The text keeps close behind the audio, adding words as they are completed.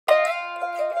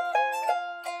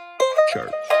Church,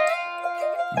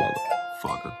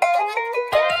 motherfucker.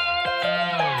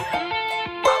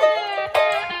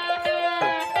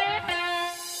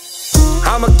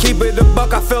 I'ma keep it a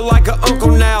buck, I feel like an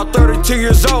uncle now. 32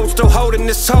 years old, still holding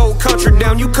this whole country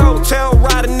down. You coattail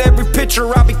riding every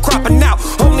picture I be cropping out.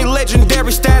 Only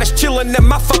legendary status chilling at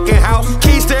my fucking house.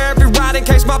 Keys to every ride in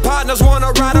case my partners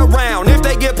wanna ride around. If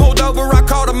they get pulled over, I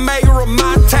call the mayor of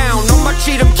my town. On my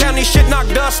Cheatham County shit, knock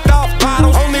dust off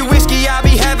bottles. Only whiskey I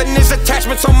be having is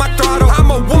attachments on my throttle.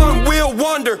 I'm a one-wheel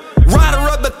wonder, rider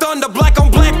of the thunder, black on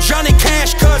black Johnny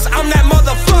Cash, cause I'm that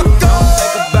motherfucker.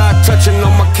 Think about touching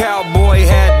on my cowboy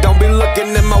hat. Don't be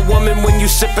looking at my woman when you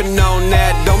sipping on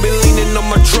that. Don't be leaning on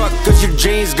my truck cause your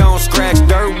jeans gon' scratch.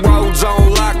 Dirt roads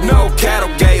on lock, no cattle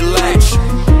gate latch.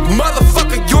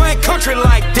 Motherfucker, you ain't country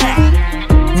like that.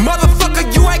 Motherfucker,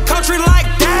 you ain't country like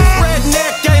that.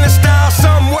 Redneck ain't a style,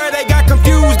 somewhere they got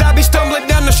confused. I be stumbling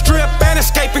down the strip and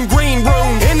escaping green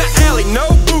room. In the alley, no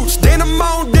boots, denim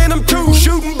on, denim too.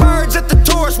 Shooting birds at the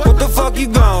tourists, what the fuck you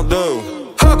gon'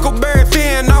 do? Huckleberry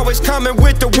Finn, always coming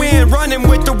with the wind, running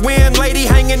with the wind. Lady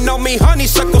hanging on me,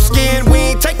 honeysuckle skin. We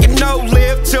ain't taking no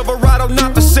lift, Silverado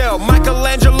not for sale.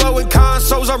 Michelangelo and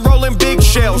consoles, I'm rolling big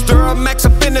shells. Duramax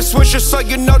up in the swisher so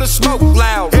you know the smoke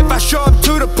loud. If I show up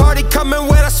to the party, coming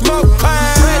with a smoke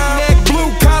cloud. Redneck,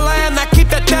 blue collar, and I keep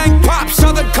that thing pop.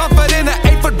 Southern comfort in an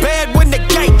 8-foot bed when the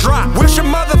gate drop. Wish a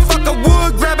motherfucker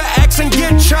would grab an axe and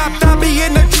get chopped. I be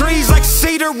in the trees like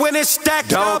cedar when it's stacked.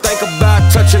 Don't think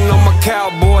about touching on my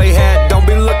cowboy hat. Don't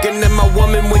be looking at my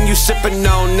woman when you sipping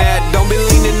on that. Don't be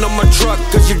leaning on my truck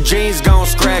cause your jeans gon'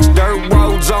 scratch. Dirt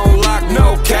roads on lock,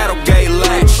 no cattle gate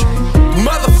latch.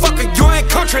 Motherfucker, you ain't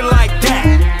country like that.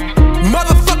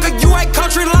 Motherfucker, you ain't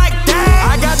country like that.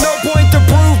 I got no point to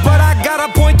prove, but I got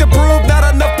a point to prove. Not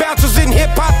enough bouncers in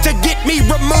hip-hop to get me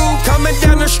removed. Coming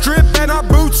down the strip and our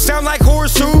boots sound like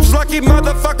horse hooves. Lucky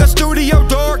motherfucker, studio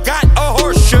door got a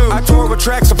horseshoe. I tore with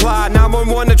track supply,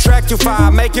 911 to track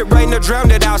 25. Make it rain to drown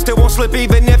it out, still won't slip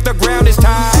even if the ground is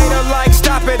tight. Hater like,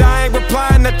 stop it, I ain't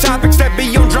replying to topics that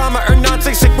be on drama or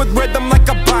nonsense. Sick with rhythm like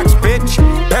a box, bitch.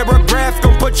 Paragraph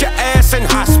gon' put your ass in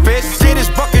hospice. Get as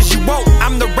buck as you want,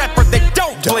 I'm the rapper that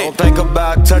don't blink. Don't think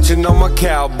about touching on my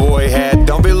cowboy hat.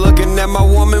 Don't be looking at my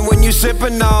woman when you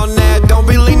sipping on that. Don't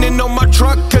be leaning on my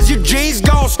truck cause your jeans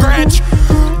gon' scratch.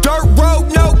 Dirt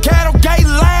road, no cattle gate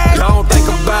lag. Don't think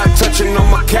about touching on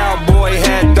my cowboy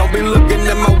hat. Don't be looking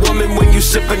at my woman when you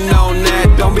sipping on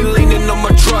that. Don't be leaning on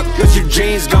my truck cause your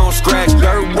jeans gon' scratch.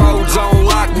 Dirt roads on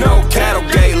lock, no cattle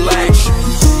gate latch.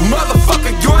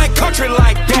 Motherfucker, you ain't country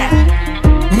like that.